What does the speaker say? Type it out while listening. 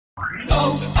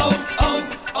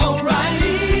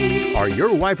O'Reilly. Are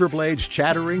your wiper blades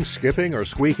chattering, skipping, or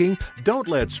squeaking? Don't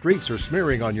let streaks or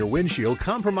smearing on your windshield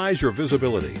compromise your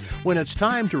visibility. When it's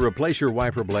time to replace your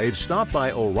wiper blades, stop by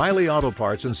O'Reilly Auto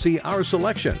Parts and see our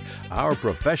selection. Our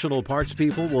professional parts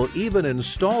people will even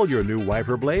install your new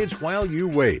wiper blades while you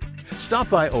wait. Stop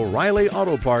by O'Reilly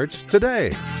Auto Parts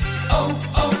today.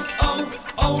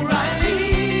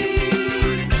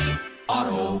 O'Reilly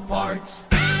Auto Parts.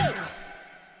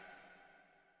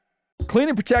 Clean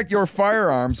and protect your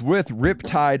firearms with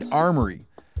Riptide Armory.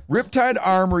 Riptide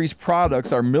Armory's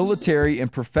products are military and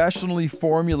professionally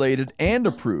formulated and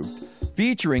approved,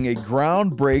 featuring a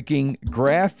groundbreaking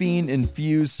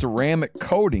graphene-infused ceramic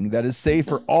coating that is safe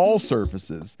for all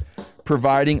surfaces,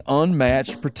 providing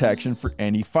unmatched protection for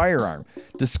any firearm.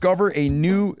 Discover a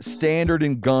new standard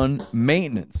in gun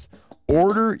maintenance.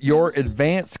 Order your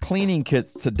advanced cleaning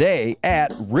kits today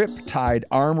at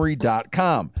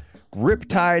riptidearmory.com.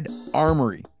 Riptide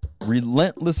Armory,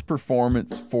 relentless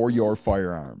performance for your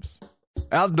firearms.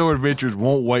 Outdoor adventures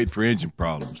won't wait for engine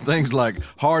problems. Things like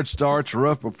hard starts,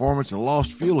 rough performance, and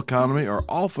lost fuel economy are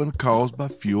often caused by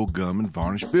fuel gum and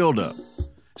varnish buildup.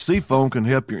 Seafoam can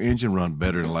help your engine run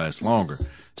better and last longer.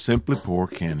 Simply pour a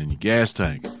can in your gas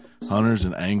tank. Hunters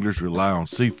and anglers rely on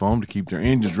Seafoam to keep their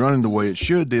engines running the way it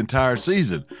should the entire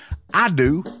season. I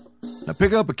do. Now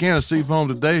pick up a can of Seafoam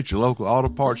today at your local auto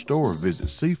parts store or visit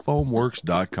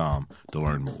seafoamworks.com to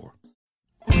learn more.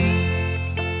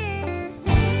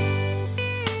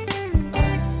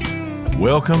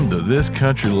 Welcome to This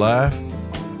Country Life.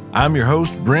 I'm your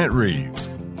host, Brent Reeves.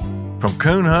 From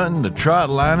coon hunting to trot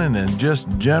lining and just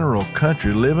general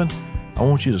country living, I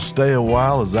want you to stay a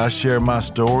while as I share my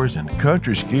stories and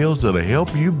country skills that'll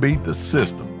help you beat the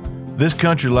system. This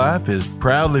Country Life is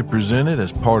proudly presented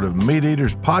as part of Meat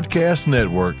Eaters Podcast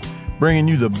Network, bringing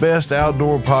you the best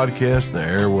outdoor podcasts the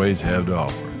airways have to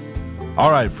offer. All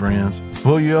right, friends,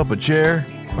 pull you up a chair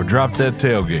or drop that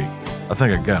tailgate. I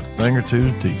think I got a thing or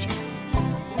two to teach you.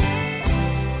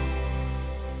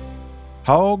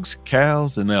 Hogs,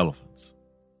 cows, and elephants.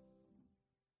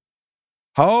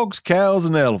 Hogs, cows,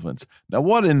 and elephants. Now,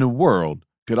 what in the world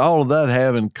could all of that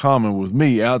have in common with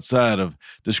me outside of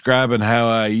describing how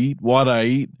I eat, what I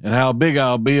eat, and how big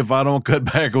I'll be if I don't cut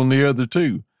back on the other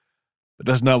two? But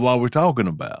that's not what we're talking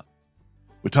about.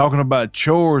 We're talking about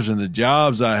chores and the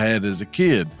jobs I had as a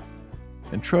kid.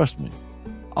 And trust me,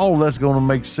 all of that's going to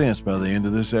make sense by the end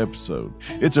of this episode.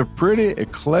 It's a pretty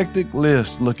eclectic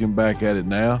list looking back at it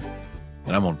now,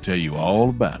 and I'm going to tell you all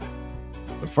about it.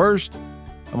 But first,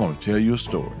 I'm going to tell you a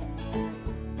story.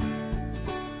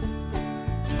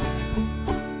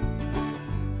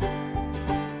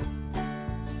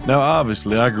 Now,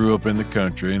 obviously, I grew up in the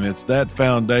country, and it's that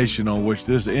foundation on which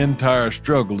this entire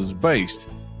struggle is based.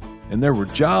 And there were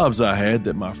jobs I had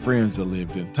that my friends that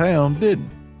lived in town didn't.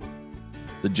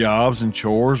 The jobs and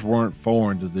chores weren't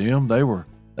foreign to them. They were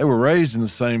raised in the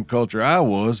same culture I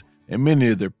was, and many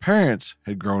of their parents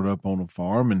had grown up on a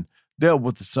farm and dealt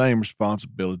with the same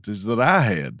responsibilities that I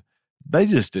had. They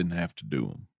just didn't have to do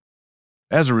them.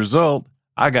 As a result,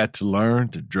 I got to learn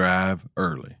to drive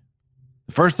early.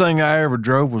 The first thing I ever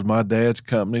drove was my dad's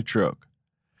company truck.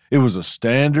 It was a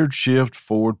standard shift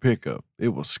Ford pickup. It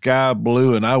was sky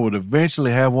blue, and I would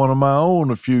eventually have one of my own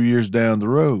a few years down the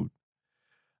road.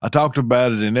 I talked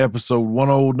about it in episode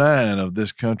 109 of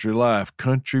This Country Life,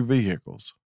 Country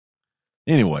Vehicles.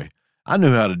 Anyway, I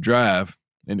knew how to drive,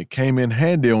 and it came in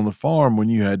handy on the farm when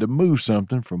you had to move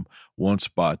something from one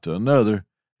spot to another,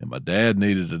 and my dad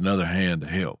needed another hand to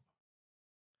help.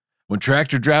 When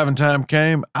tractor driving time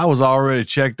came, I was already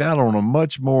checked out on a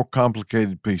much more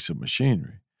complicated piece of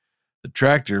machinery. The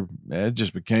tractor, it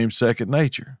just became second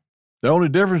nature. The only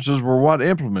differences were what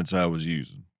implements I was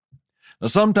using. Now,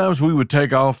 sometimes we would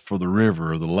take off for the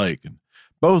river or the lake, and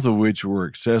both of which were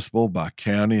accessible by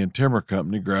county and timber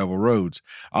company gravel roads.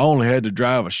 I only had to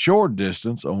drive a short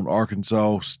distance on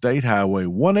Arkansas State Highway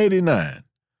 189.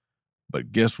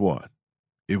 But guess what?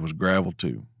 It was gravel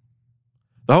too.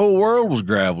 The whole world was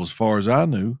gravel as far as I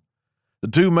knew. The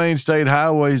two main state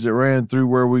highways that ran through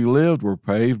where we lived were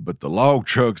paved, but the log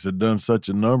trucks had done such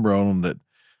a number on them that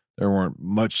they weren't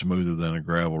much smoother than a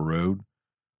gravel road.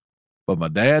 But my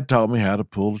dad taught me how to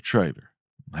pull a trailer,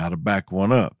 how to back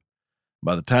one up.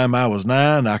 By the time I was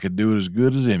 9, I could do it as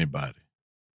good as anybody.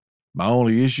 My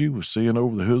only issue was seeing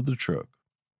over the hood of the truck.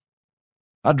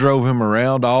 I drove him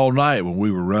around all night when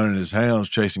we were running his hounds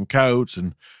chasing coyotes,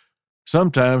 and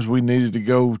sometimes we needed to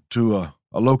go to a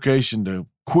location to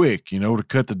quick, to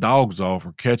cut the dogs off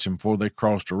or catch them before they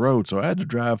crossed the road, so I had to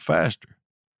drive faster.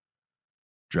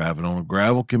 Driving on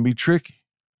gravel can be tricky.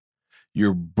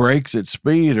 Your brakes at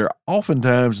speed are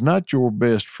oftentimes not your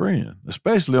best friend,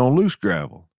 especially on loose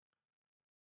gravel.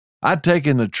 I'd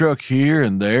taken the truck here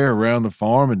and there around the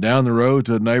farm and down the road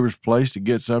to a neighbor's place to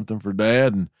get something for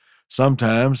Dad, and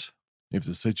sometimes, if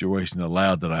the situation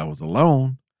allowed that I was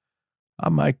alone, I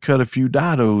might cut a few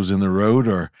didos in the road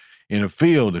or in a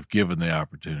field if given the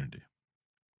opportunity.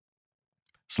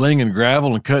 Slinging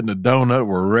gravel and cutting a donut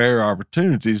were rare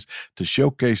opportunities to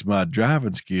showcase my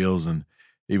driving skills, and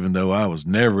even though I was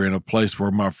never in a place where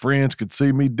my friends could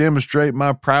see me demonstrate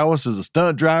my prowess as a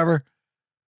stunt driver,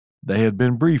 they had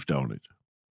been briefed on it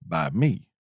by me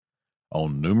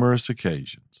on numerous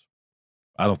occasions.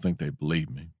 I don't think they believed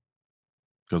me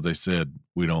because they said,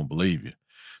 "We don't believe you."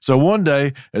 So one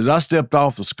day, as I stepped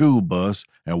off the school bus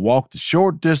and walked the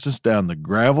short distance down the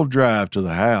gravel drive to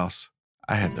the house,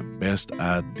 I had the best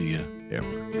idea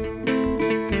ever.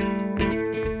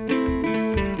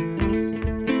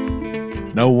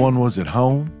 No one was at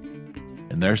home,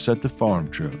 and there sat the farm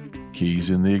truck, keys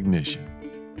in the ignition.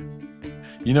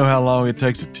 You know how long it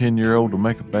takes a 10-year-old to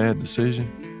make a bad decision?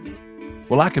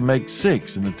 Well, I could make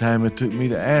 6 in the time it took me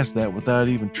to ask that without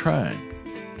even trying.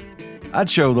 I'd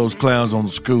show those clowns on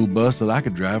the school bus that I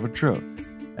could drive a truck,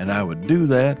 and I would do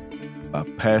that by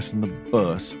passing the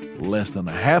bus less than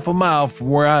a half a mile from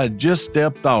where I had just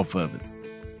stepped off of it.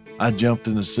 I jumped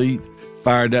in the seat,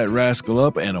 fired that rascal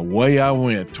up, and away I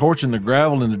went, torching the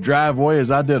gravel in the driveway as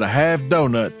I did a half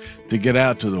donut to get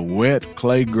out to the wet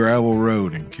clay gravel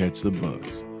road and catch the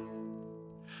bus.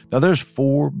 Now there's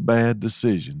 4 bad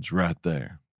decisions right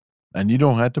there, and you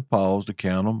don't have to pause to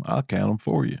count them. I'll count them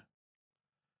for you.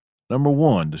 Number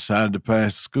 1, decided to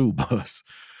pass the school bus.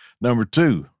 Number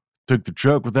 2, took the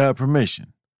truck without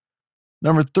permission.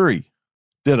 Number 3,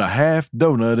 did a half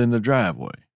donut in the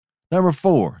driveway. Number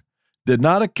 4, did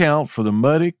not account for the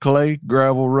muddy clay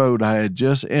gravel road I had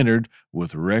just entered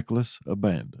with reckless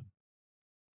abandon.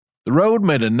 The road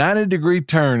made a 90-degree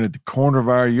turn at the corner of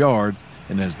our yard,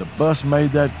 and as the bus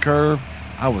made that curve,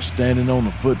 I was standing on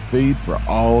the foot feed for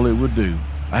all it would do.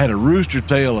 I had a rooster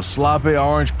tail of sloppy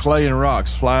orange clay and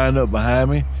rocks flying up behind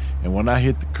me, and when I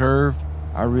hit the curve,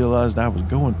 I realized I was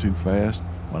going too fast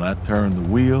when I turned the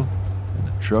wheel, and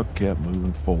the truck kept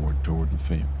moving forward toward the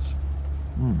fence.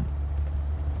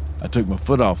 I took my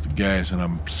foot off the gas and I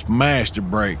smashed the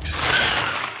brakes.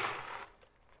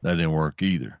 That didn't work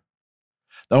either.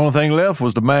 The only thing left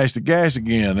was to mash the gas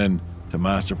again, and to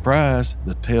my surprise,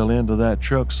 the tail end of that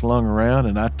truck slung around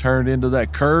and I turned into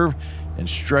that curve and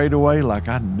straight away like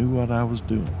I knew what I was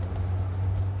doing.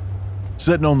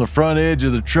 Sitting on the front edge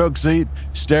of the truck seat,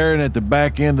 staring at the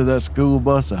back end of that school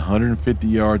bus 150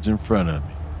 yards in front of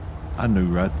me, I knew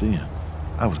right then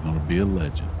I was going to be a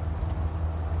legend.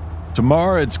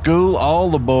 Tomorrow at school, all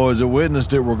the boys that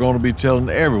witnessed it were going to be telling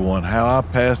everyone how I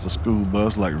passed the school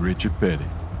bus like Richard Petty.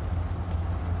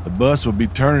 The bus would be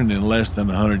turning in less than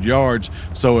 100 yards,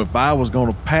 so if I was going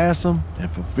to pass them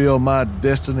and fulfill my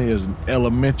destiny as an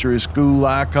elementary school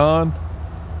icon,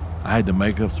 I had to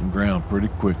make up some ground pretty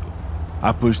quickly.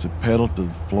 I pushed the pedal to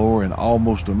the floor, and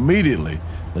almost immediately,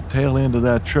 the tail end of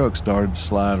that truck started to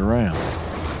slide around.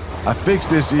 I fixed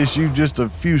this issue just a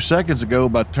few seconds ago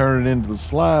by turning into the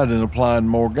slide and applying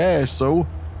more gas, so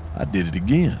I did it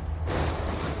again.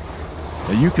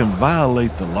 Now, you can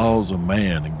violate the laws of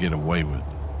man and get away with it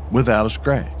without a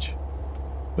scratch,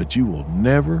 but you will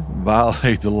never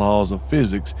violate the laws of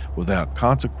physics without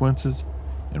consequences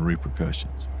and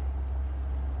repercussions.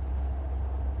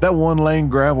 That 1-lane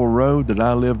gravel road that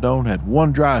I lived on had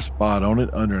one dry spot on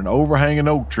it under an overhanging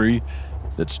oak tree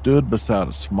that stood beside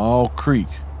a small creek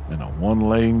and a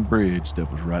 1-lane bridge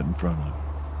that was right in front of it.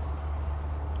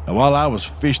 Now, while I was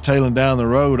fishtailing down the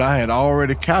road, I had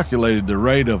already calculated the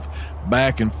rate of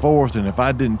back and forth, and if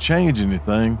I didn't change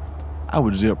anything, I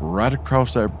would zip right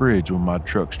across that bridge when my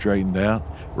truck straightened out,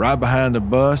 right behind the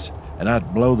bus, and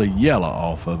I'd blow the yellow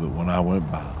off of it when I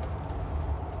went by.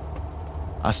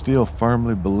 I still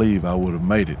firmly believe I would have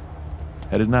made it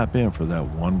had it not been for that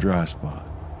one dry spot.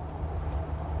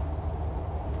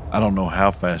 I don't know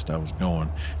how fast I was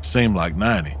going. It seemed like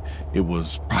 90. It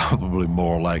was probably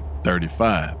more like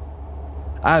 35.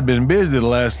 I had been busy the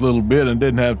last little bit and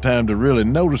didn't have time to really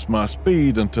notice my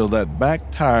speed until that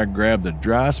back tire grabbed the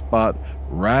dry spot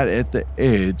right at the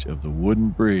edge of the wooden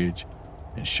bridge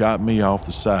and shot me off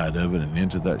the side of it and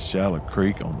into that shallow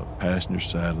creek on the passenger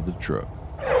side of the truck.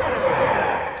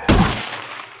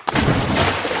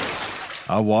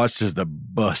 I watched as the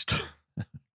bus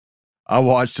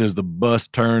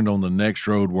turned on the next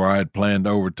road where I had planned to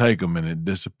overtake them, and it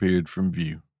disappeared from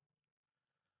view.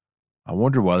 I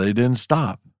wondered why they didn't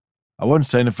stop. I wasn't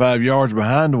 75 yards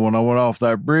behind them when I went off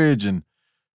that bridge, and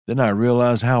Then I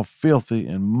realized how filthy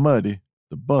and muddy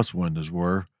the bus windows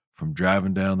were from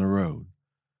driving down the road.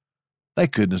 They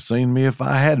couldn't have seen me if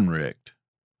I hadn't wrecked.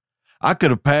 I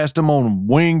could have passed them on a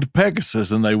winged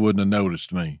Pegasus and they wouldn't have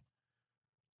noticed me.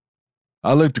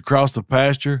 I looked across the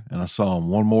pasture and I saw them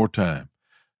one more time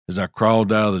as I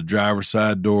crawled out of the driver's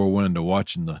side door window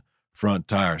watching the front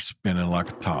tire spinning like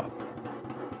a top.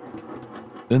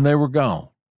 Then they were gone,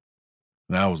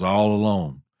 and I was all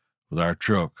alone with our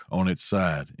truck on its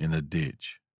side in the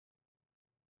ditch.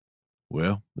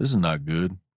 Well, this is not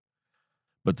good.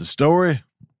 But the story,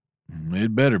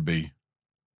 it better be.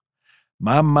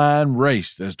 My mind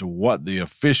raced as to what the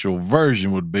official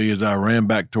version would be as I ran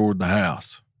back toward the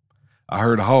house. I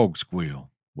heard a hog squeal.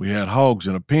 We had hogs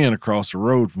in a pen across the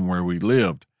road from where we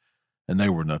lived, and they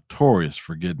were notorious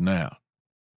for getting out.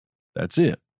 That's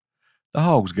it. The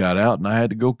hogs got out, and I had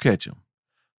to go catch them.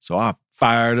 So I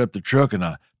fired up the truck, and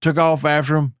I took off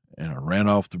after them, and I ran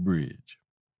off the bridge.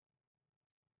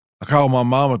 I called my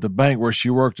mom at the bank where she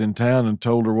worked in town and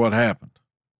told her what happened.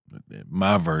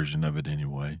 My version of it,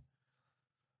 anyway.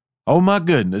 "Oh, my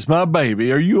goodness, my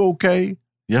baby, are you okay?"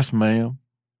 "Yes, ma'am."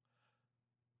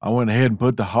 "I went ahead and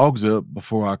put the hogs up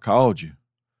before I called you."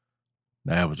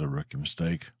 That was a rookie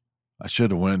mistake. I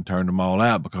should have went and turned them all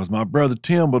out because my brother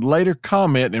Tim would later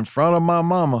comment in front of my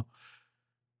mama,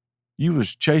 "You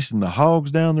was chasing the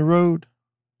hogs down the road?"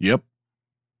 "Yep."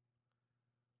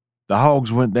 "The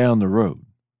hogs went down the road?"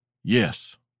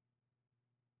 "Yes."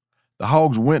 "The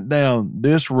hogs went down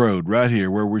this road right here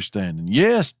where we're standing?"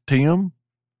 "Yes, Tim."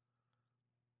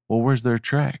 "Well, where's their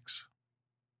tracks?"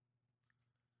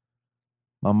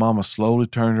 My mama slowly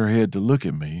turned her head to look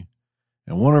at me,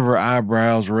 and one of her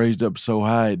eyebrows raised up so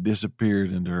high it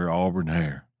disappeared into her auburn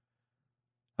hair.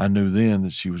 I knew then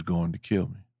that she was going to kill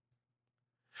me.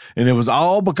 And it was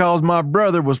all because my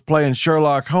brother was playing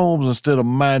Sherlock Holmes instead of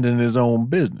minding his own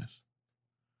business.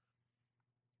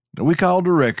 We called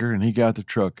the wrecker, and he got the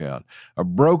truck out. A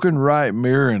broken right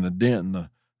mirror and a dent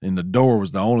in the door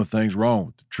was the only things wrong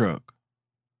with the truck.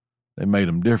 They made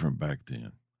them different back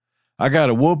then. I got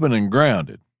a whooping and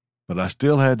grounded, but I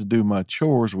still had to do my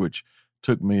chores, which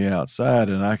took me outside,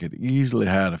 and I could easily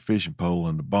hide a fishing pole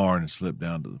in the barn and slip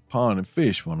down to the pond and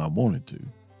fish when I wanted to.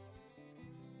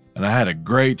 And I had a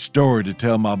great story to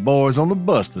tell my boys on the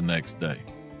bus the next day.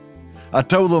 I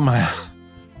told them how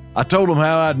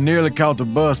I'd nearly caught the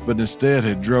bus, but instead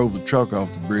had drove the truck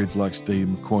off the bridge like Steve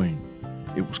McQueen.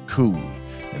 It was cool,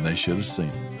 and they should have seen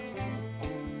it.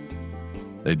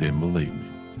 They didn't believe me.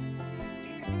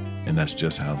 And that's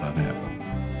just how that happened.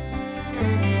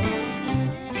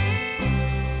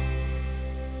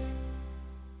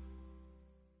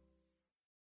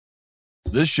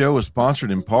 This show is sponsored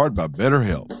in part by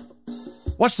BetterHelp.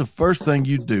 What's the first thing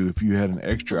you'd do if you had an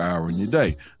extra hour in your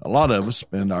day? A lot of us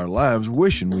spend our lives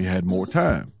wishing we had more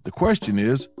time. The question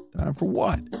is, time for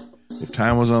what? If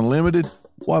time was unlimited,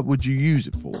 what would you use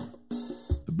it for?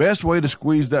 The best way to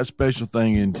squeeze that special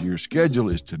thing into your schedule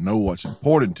is to know what's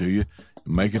important to you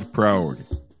and make it a priority.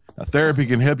 Now, therapy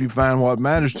can help you find what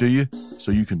matters to you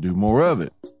so you can do more of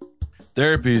it.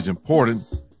 Therapy is important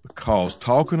because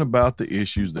talking about the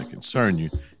issues that concern you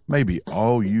may be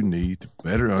all you need to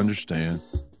better understand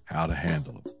how to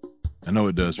handle them. I know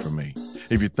it does for me.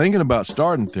 If you're thinking about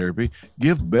starting therapy,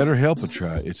 give BetterHelp a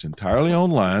try. It's entirely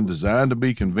online, designed to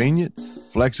be convenient,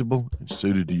 flexible, and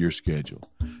suited to your schedule.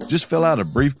 Just fill out a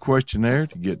brief questionnaire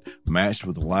to get matched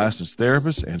with a licensed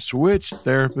therapist and switch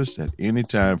therapists at any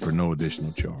time for no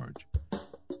additional charge.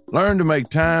 Learn to make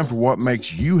time for what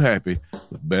makes you happy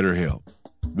with BetterHelp.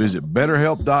 Visit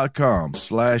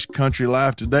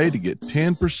BetterHelp.com/countrylife today to get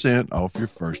 10% off your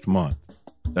first month.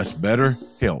 That's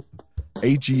BetterHelp,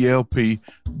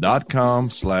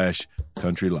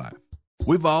 HELP.com/countrylife.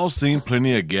 We've all seen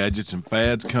plenty of gadgets and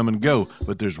fads come and go,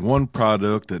 but there's one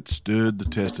product that stood the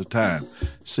test of time: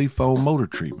 Seafoam motor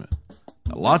treatment.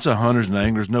 Now, lots of hunters and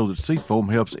anglers know that Seafoam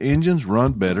helps engines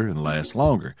run better and last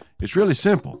longer. It's really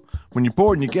simple. When you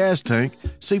pour it in your gas tank,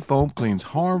 Seafoam cleans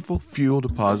harmful fuel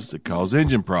deposits that cause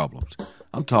engine problems.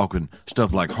 I'm talking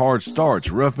stuff like hard starts,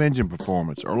 rough engine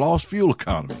performance, or lost fuel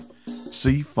economy.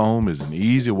 Seafoam is an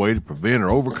easy way to prevent or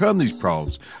overcome these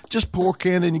problems. Just pour a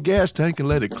can in your gas tank and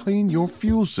let it clean your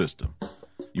fuel system.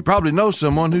 You probably know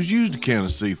someone who's used a can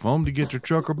of Seafoam to get their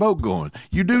truck or boat going.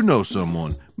 You do know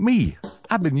someone. Me.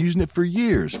 I've been using it for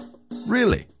years.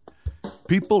 Really.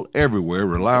 People everywhere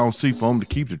rely on Seafoam to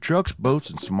keep their trucks, boats,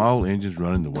 and small engines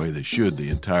running the way they should the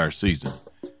entire season.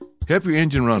 Help your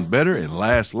engine run better and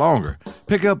last longer.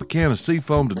 Pick up a can of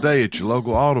Seafoam today at your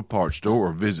local auto parts store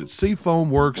or visit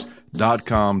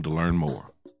SeafoamWorks.com to learn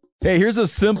more. Hey, here's a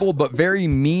simple but very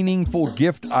meaningful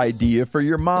gift idea for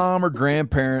your mom or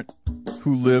grandparent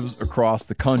who lives across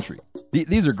the country.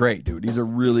 These are great, dude. These are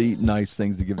really nice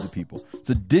things to give to people. It's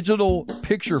a digital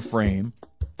picture frame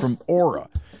from Aura.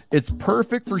 It's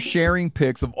perfect for sharing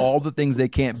pics of all the things they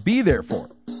can't be there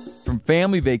for, from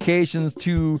family vacations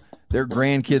to their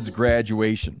grandkids'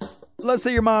 graduation. Let's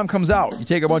say your mom comes out. You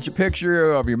take a bunch of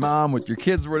pictures of your mom with your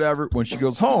kids or whatever. When she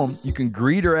goes home, you can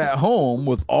greet her at home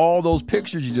with all those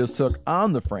pictures you just took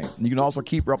on the frame. And you can also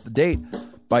keep her up to date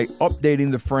by updating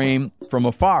the frame from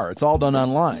afar. It's all done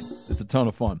online. It's a ton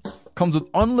of fun. Comes with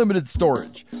unlimited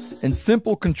storage and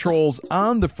simple controls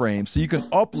on the frame so you can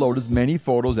upload as many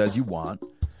photos as you want,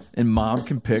 and mom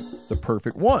can pick the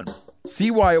perfect one.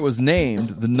 See why it was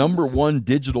named the #1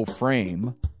 digital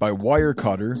frame by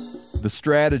Wirecutter, The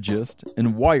Strategist,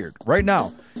 and Wired. Right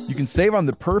now, you can save on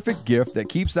the perfect gift that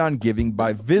keeps on giving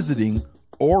by visiting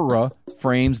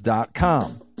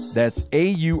auraframes.com. That's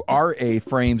AURA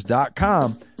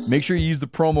frames.com. Make sure you use the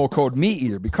promo code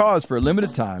MeatEater because for a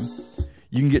limited time,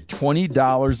 you can get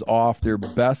 $20 off their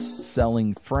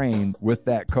best-selling frame with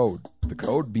that code. The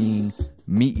code being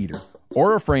MeatEater.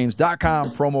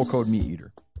 auraframes.com, promo code MeatEater.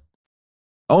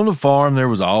 On the farm, there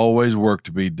was always work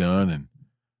to be done, and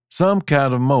some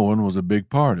kind of mowing was a big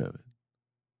part of it.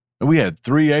 And we had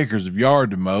 3 acres of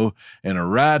yard to mow and a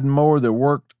riding mower that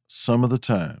worked some of the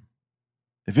time.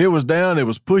 If it was down, it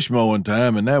was push mowing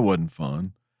time, and that wasn't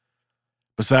fun.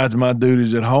 Besides my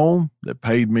duties at home that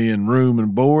paid me in room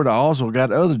and board, I also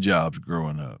got other jobs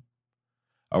growing up.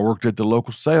 I worked at the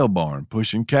local sale barn,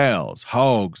 pushing cows,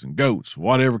 hogs, and goats,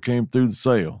 whatever came through the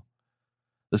sale.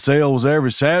 The sale was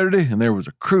every Saturday, and there was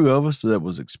a crew of us that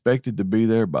was expected to be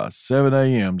there by 7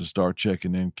 a.m. to start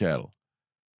checking in cattle.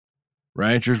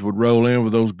 Ranchers would roll in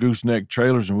with those gooseneck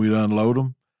trailers, and we'd unload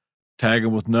them, tag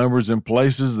them with numbers and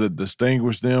places that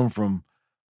distinguish them from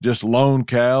just lone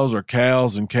cows or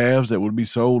cows and calves that would be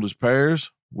sold as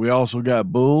pairs. We also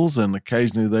got bulls, and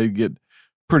occasionally they'd get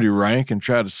pretty rank and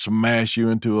try to smash you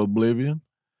into oblivion.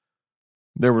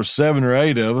 There were 7 or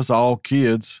 8 of us, all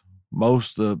kids.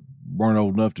 Most weren't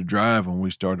old enough to drive when we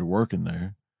started working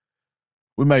there.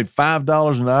 We made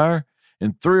 $5 an hour,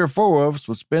 and 3 or 4 of us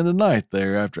would spend the night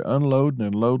there after unloading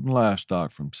and loading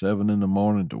livestock from 7 in the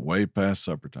morning to way past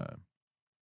supper time.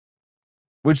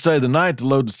 We'd stay the night to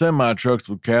load the semi-trucks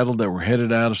with cattle that were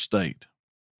headed out of state.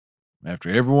 After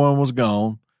everyone was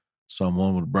gone,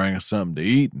 someone would bring us something to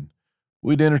eat, and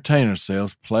we'd entertain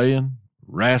ourselves playing,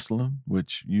 wrestling,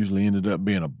 which usually ended up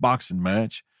being a boxing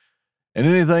match, and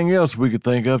anything else we could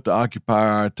think of to occupy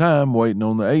our time waiting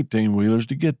on the 18-wheelers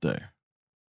to get there.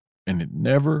 And it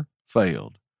never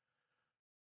failed.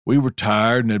 We were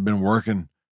tired and had been working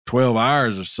 12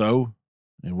 hours or so,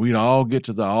 and we'd all get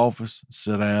to the office,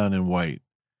 sit down, and wait.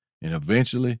 And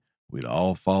eventually, we'd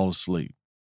all fall asleep.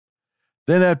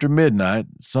 Then after midnight,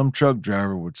 some truck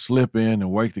driver would slip in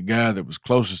and wake the guy that was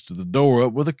closest to the door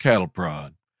up with a cattle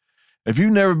prod. If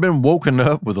you've never been woken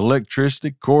up with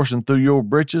electricity coursing through your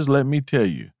britches, let me tell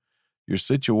you, your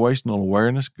situational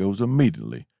awareness goes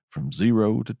immediately from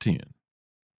 0 to 10.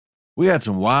 We had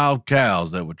some wild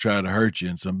cows that would try to hurt you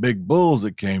and some big bulls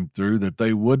that came through that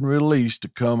they wouldn't release to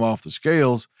come off the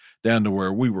scales down to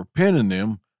where we were pinning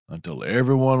them until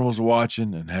everyone was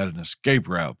watching and had an escape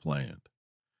route planned.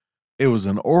 It was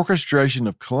an orchestration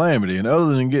of calamity, and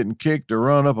other than getting kicked or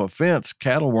run up a fence,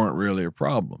 cattle weren't really a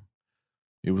problem.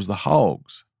 It was the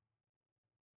hogs.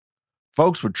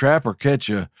 Folks would trap or catch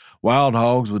wild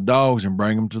hogs with dogs and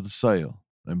bring them to the sale.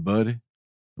 And buddy,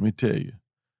 let me tell you,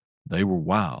 they were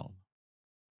wild.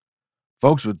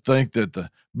 Folks would think that the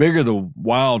bigger the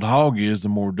wild hog is, the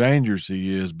more dangerous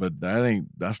he is, but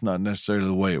that's not necessarily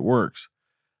the way it works.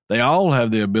 They all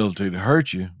have the ability to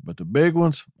hurt you, but the big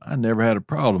ones, I never had a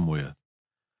problem with.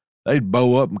 They'd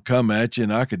bow up and come at you,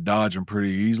 and I could dodge them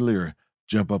pretty easily or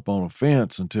jump up on a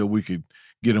fence until we could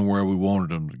get them where we wanted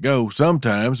them to go,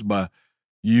 sometimes by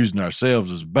using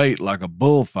ourselves as bait like a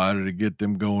bullfighter to get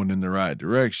them going in the right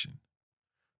direction.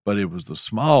 But it was the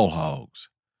small hogs,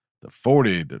 the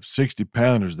 40 to 60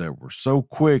 pounders that were so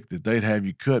quick that they'd have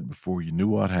you cut before you knew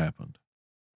what happened.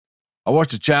 I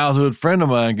watched a childhood friend of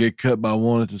mine get cut by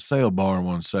one at the sale barn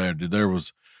one Saturday. There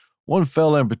was one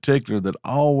fella in particular that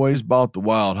always bought the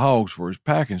wild hogs for his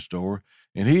packing store,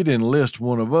 and he'd enlist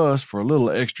one of us for a little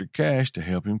extra cash to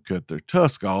help him cut their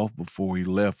tusk off before he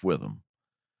left with them.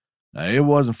 Now, it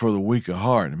wasn't for the weak of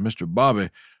heart, and Mr. Bobby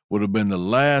would have been the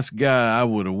last guy I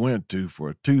would have went to for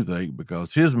a toothache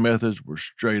because his methods were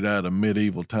straight out of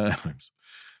medieval times.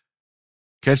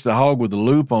 Catch the hog with the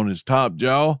loop on his top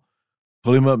jaw,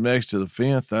 pull him up next to the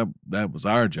fence, that was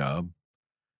our job.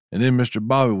 And then Mr.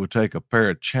 Bobby would take a pair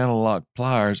of channel lock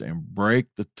pliers and break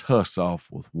the tusks off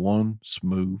with one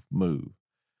smooth move.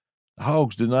 The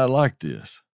hogs did not like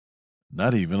this.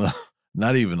 Not even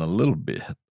a little bit.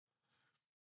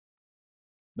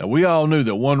 Now, we all knew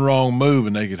that one wrong move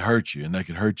and they could hurt you, and they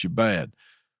could hurt you bad.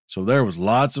 So there was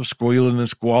lots of squealing and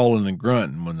squalling and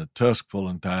grunting when the tusk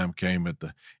pulling time came at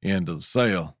the end of the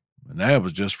sale. And that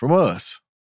was just from us,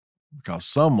 because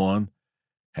someone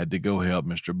had to go help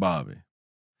Mr. Bobby.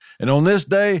 And on this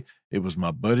day, it was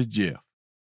my buddy Jeff.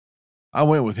 I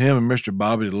went with him and Mr.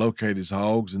 Bobby to locate his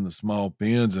hogs in the small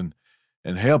pens and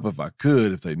help if I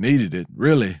could, if they needed it.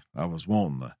 Really, I was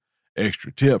wanting the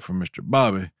extra tip from Mr.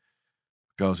 Bobby,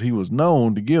 because he was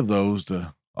known to give those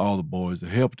to all the boys that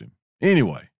helped him.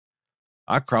 Anyway,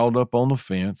 I crawled up on the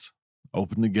fence,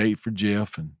 opened the gate for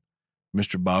Jeff and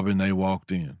Mr. Bobby, and they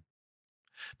walked in.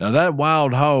 Now, that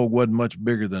wild hog wasn't much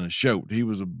bigger than a shoat. He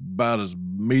was about as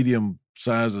medium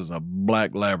size as a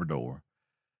black Labrador,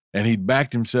 and he'd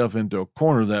backed himself into a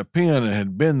corner of that pen and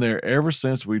had been there ever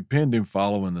since we'd pinned him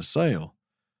following the sale.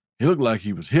 He looked like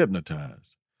he was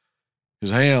hypnotized.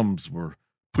 His hams were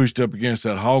pushed up against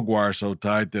that hog wire so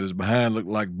tight that his behind looked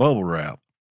like bubble wrap.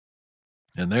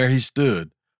 And there he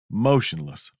stood,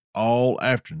 motionless, all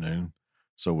afternoon.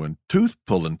 So when tooth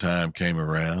pulling time came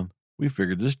around, we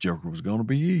figured this joker was going to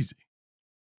be easy.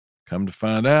 Come to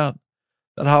find out,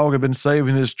 that hog had been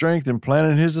saving his strength and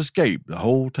planning his escape the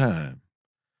whole time.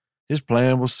 His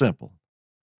plan was simple.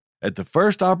 At the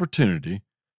first opportunity,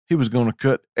 he was going to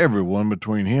cut everyone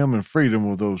between him and freedom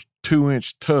with those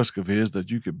 2-inch tusks of his that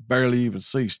you could barely even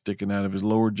see sticking out of his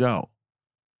lower jaw.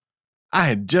 I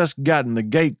had just gotten the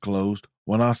gate closed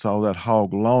when I saw that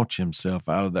hog launch himself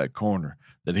out of that corner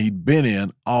that he'd been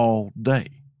in all day.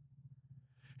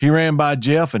 He ran by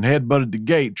Jeff and headbutted the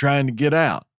gate trying to get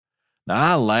out.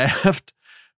 Now, I laughed.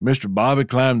 Mr. Bobby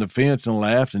climbed the fence and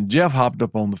laughed, and Jeff hopped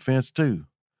up on the fence too.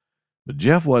 But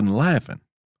Jeff wasn't laughing.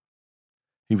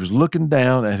 He was looking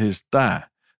down at his thigh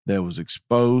that was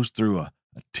exposed through a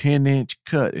 10-inch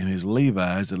cut in his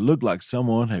Levi's that looked like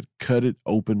someone had cut it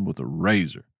open with a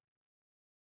razor.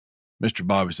 Mr.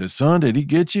 Bobby said, "Son, did he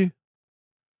get you?"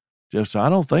 Jeff said, "I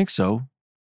don't think so."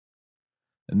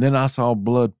 And then I saw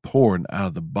blood pouring out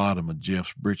of the bottom of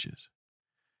Jeff's breeches.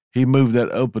 He moved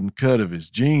that open cut of his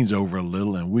jeans over a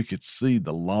little, and we could see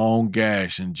the long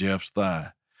gash in Jeff's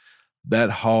thigh.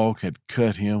 That hog had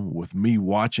cut him with me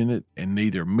watching it, and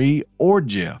neither me or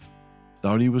Jeff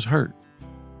thought he was hurt.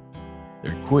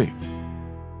 They're quick.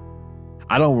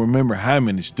 I don't remember how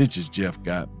many stitches Jeff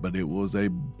got, but it was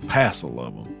a passel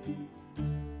of them.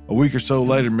 A week or so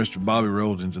later, Mr. Bobby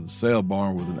rolled into the sale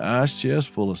barn with an ice chest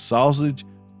full of sausage,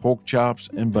 pork chops,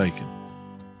 and bacon.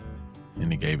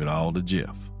 And he gave it all to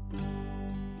Jeff.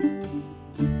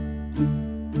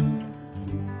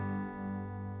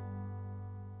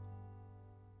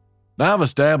 Now, I've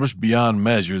established beyond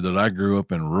measure that I grew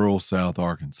up in rural South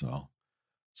Arkansas.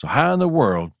 So how in the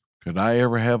world could I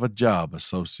ever have a job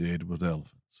associated with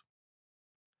elephants?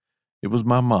 It was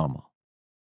my mama.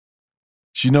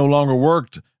 She no longer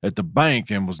worked at the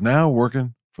bank and was now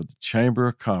working for the Chamber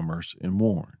of Commerce in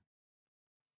Warren.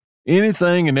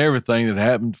 Anything and everything that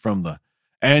happened from the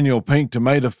annual Pink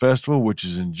Tomato Festival, which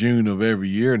is in June of every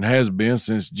year and has been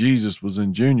since Jesus was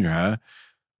in junior high,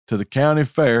 to the county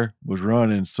fair, was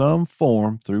run in some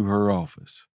form through her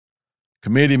office.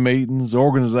 Committee meetings,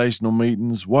 organizational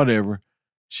meetings, whatever,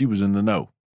 she was in the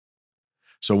know.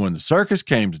 So when the circus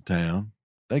came to town,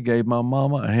 they gave my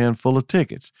mama a handful of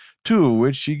tickets, 2 of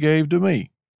which she gave to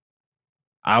me.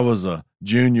 I was a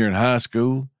junior in high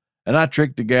school, and I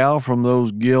tricked a gal from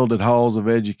those gilded halls of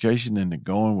education into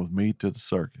going with me to the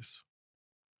circus.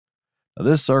 Now,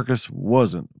 this circus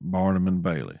wasn't Barnum and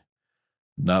Bailey,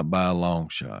 not by a long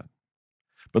shot.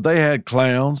 But they had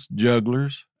clowns,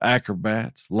 jugglers,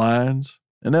 acrobats, lions,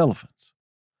 and elephants.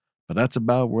 But that's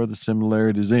about where the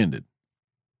similarities ended.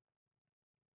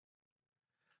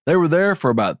 They were there for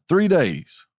about 3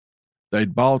 days.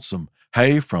 They'd bought some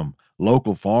hay from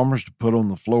local farmers to put on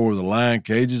the floor of the lion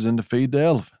cages and to feed the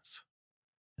elephants.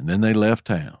 And then they left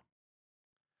town.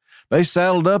 They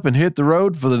saddled up and hit the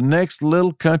road for the next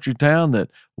little country town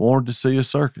that wanted to see a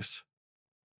circus,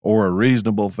 or a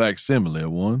reasonable facsimile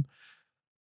of one.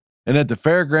 And at the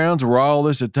fairgrounds where all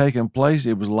this had taken place,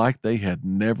 it was like they had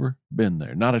never been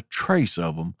there. Not a trace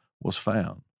of them was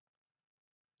found.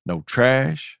 No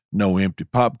trash, no empty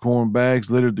popcorn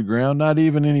bags littered the ground, not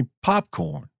even any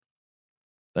popcorn.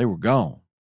 They were gone,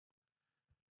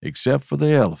 except for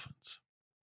the elephants.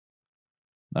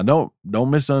 Now,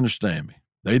 don't misunderstand me.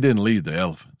 They didn't leave the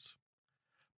elephants,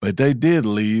 but they did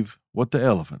leave what the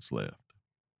elephants left.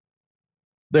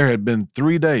 There had been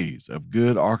 3 days of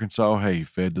good Arkansas hay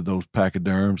fed to those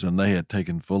pachyderms, and they had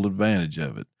taken full advantage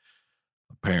of it,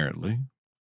 apparently.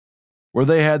 Where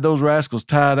they had those rascals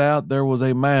tied out, there was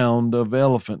a mound of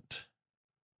elephant.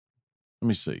 Let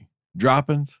me see.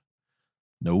 Droppings?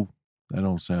 Nope, that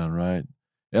don't sound right.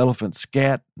 Elephant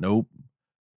scat? Nope.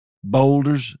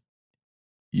 Boulders?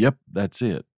 Yep, that's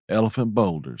it. Elephant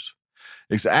boulders.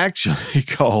 It's actually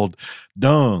called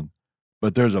dung,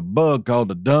 but there's a bug called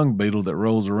the dung beetle that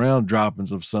rolls around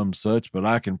droppings of some such, but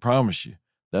I can promise you,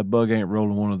 that bug ain't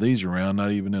rolling one of these around,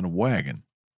 not even in a wagon.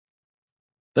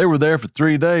 They were there for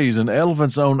 3 days, and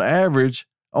elephants on average,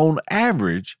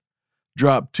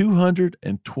 drop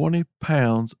 220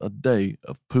 pounds a day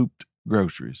of pooped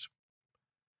groceries.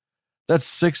 That's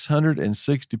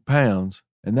 660 pounds,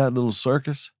 and that little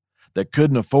circus that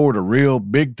couldn't afford a real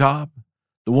big top,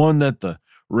 the one that the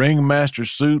ringmaster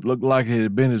suit looked like it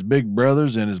had been his big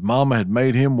brother's and his mama had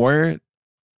made him wear it,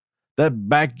 that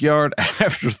backyard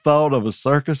afterthought of a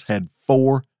circus had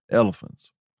 4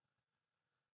 elephants.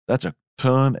 That's a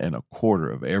ton and a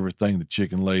quarter of everything the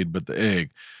chicken laid but the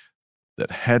egg, that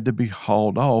had to be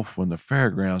hauled off when the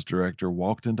fairgrounds director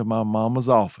walked into my mama's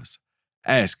office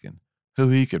asking who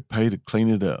he could pay to clean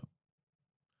it up.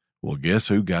 Well, guess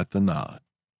who got the nod?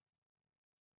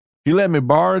 He let me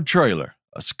borrow a trailer,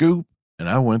 a scoop, and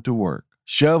I went to work,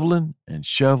 shoveling and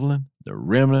shoveling the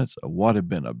remnants of what had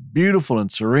been a beautiful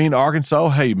and serene Arkansas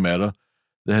hay meadow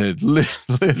that had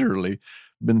literally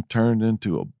been turned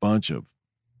into a bunch of,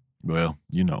 well,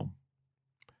 you know.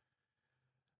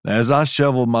 As I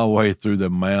shoveled my way through the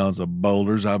mounds of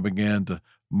boulders, I began to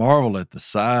marvel at the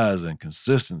size and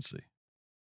consistency.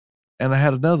 And I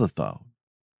had another thought.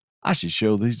 I should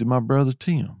show these to my brother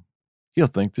Tim. He'll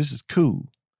think this is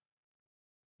cool.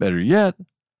 Better yet,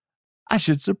 I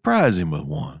should surprise him with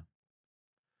one.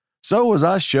 So as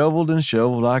I shoveled and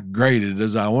shoveled, I graded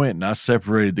as I went, and I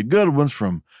separated the good ones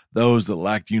from those that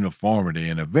lacked uniformity,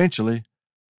 and eventually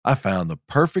I found the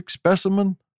perfect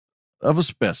specimen of a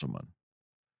specimen.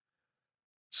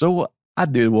 So I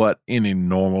did what any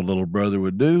normal little brother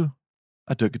would do.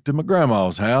 I took it to my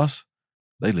grandma's house.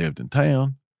 They lived in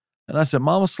town. And I said,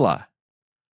 Mama Sly,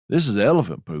 this is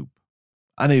elephant poop.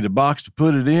 I need a box to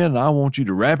put it in, and I want you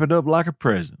to wrap it up like a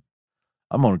present.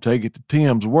 I'm going to take it to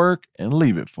Tim's work and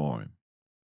leave it for him.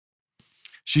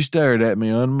 She stared at me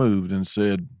unmoved and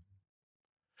said,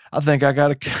 I think I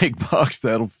got a cake box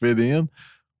that'll fit in.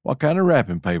 What kind of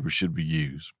wrapping paper should we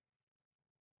use?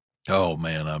 Oh,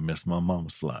 man, I miss my Mama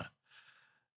Sly.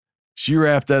 She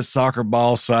wrapped that soccer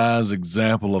ball size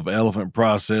example of elephant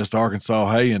processed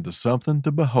Arkansas hay into something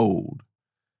to behold.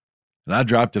 And I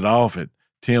dropped it off at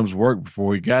Tim's work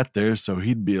before he got there so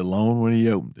he'd be alone when he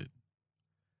opened it.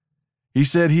 He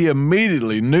said he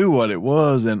immediately knew what it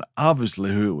was and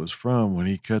obviously who it was from when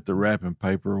he cut the wrapping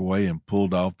paper away and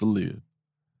pulled off the lid.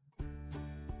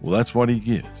 Well, that's what he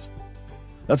gets.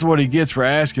 That's what he gets for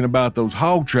asking about those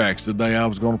hog tracks the day I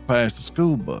was going to pass the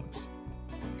school bus.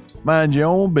 Mind your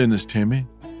own business, Timmy,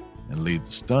 and leave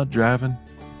the stunt driving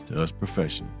to us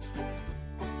professionals.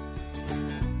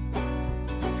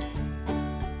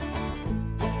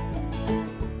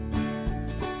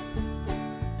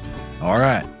 All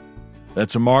right,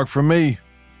 that's a mark from me.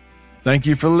 Thank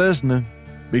you for listening.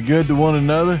 Be good to one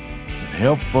another and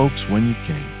help folks when you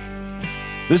can.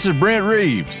 This is Brent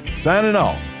Reeves signing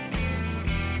off.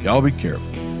 Y'all be careful.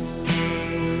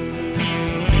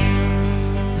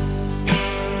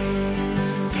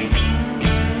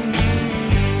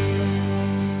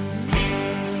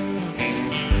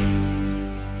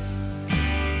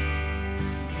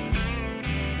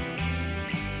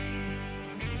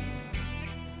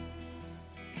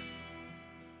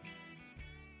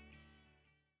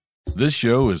 This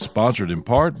show is sponsored in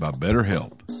part by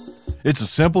BetterHelp. It's a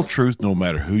simple truth, no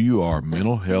matter who you are,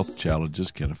 mental health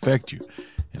challenges can affect you,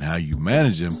 and how you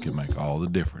manage them can make all the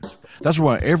difference. That's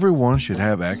why everyone should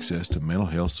have access to mental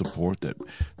health support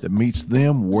that meets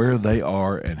them where they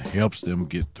are and helps them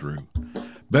get through.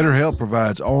 BetterHelp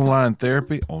provides online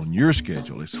therapy on your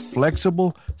schedule. It's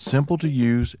flexible, simple to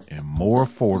use, and more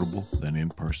affordable than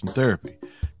in-person therapy.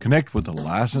 Connect with a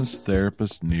licensed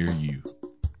therapist near you.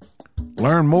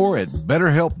 Learn more at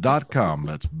BetterHelp.com.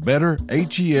 That's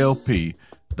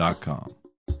BetterHelp.com.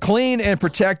 Clean and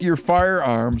protect your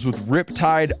firearms with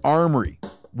Riptide Armory.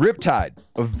 Riptide,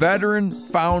 a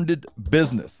veteran-founded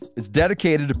business. It's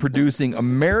dedicated to producing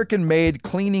American-made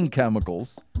cleaning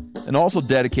chemicals and also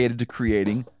dedicated to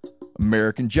creating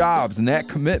American jobs. And that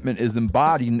commitment is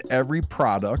embodied in every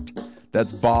product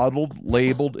that's bottled,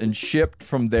 labeled, and shipped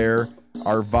from their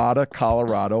Arvada,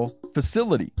 Colorado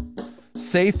facility.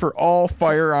 safe for all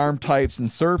firearm types and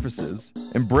surfaces.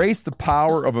 Embrace the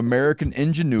power of American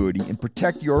ingenuity and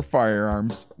protect your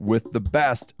firearms with the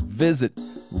best. Visit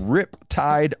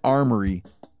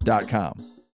riptidearmory.com.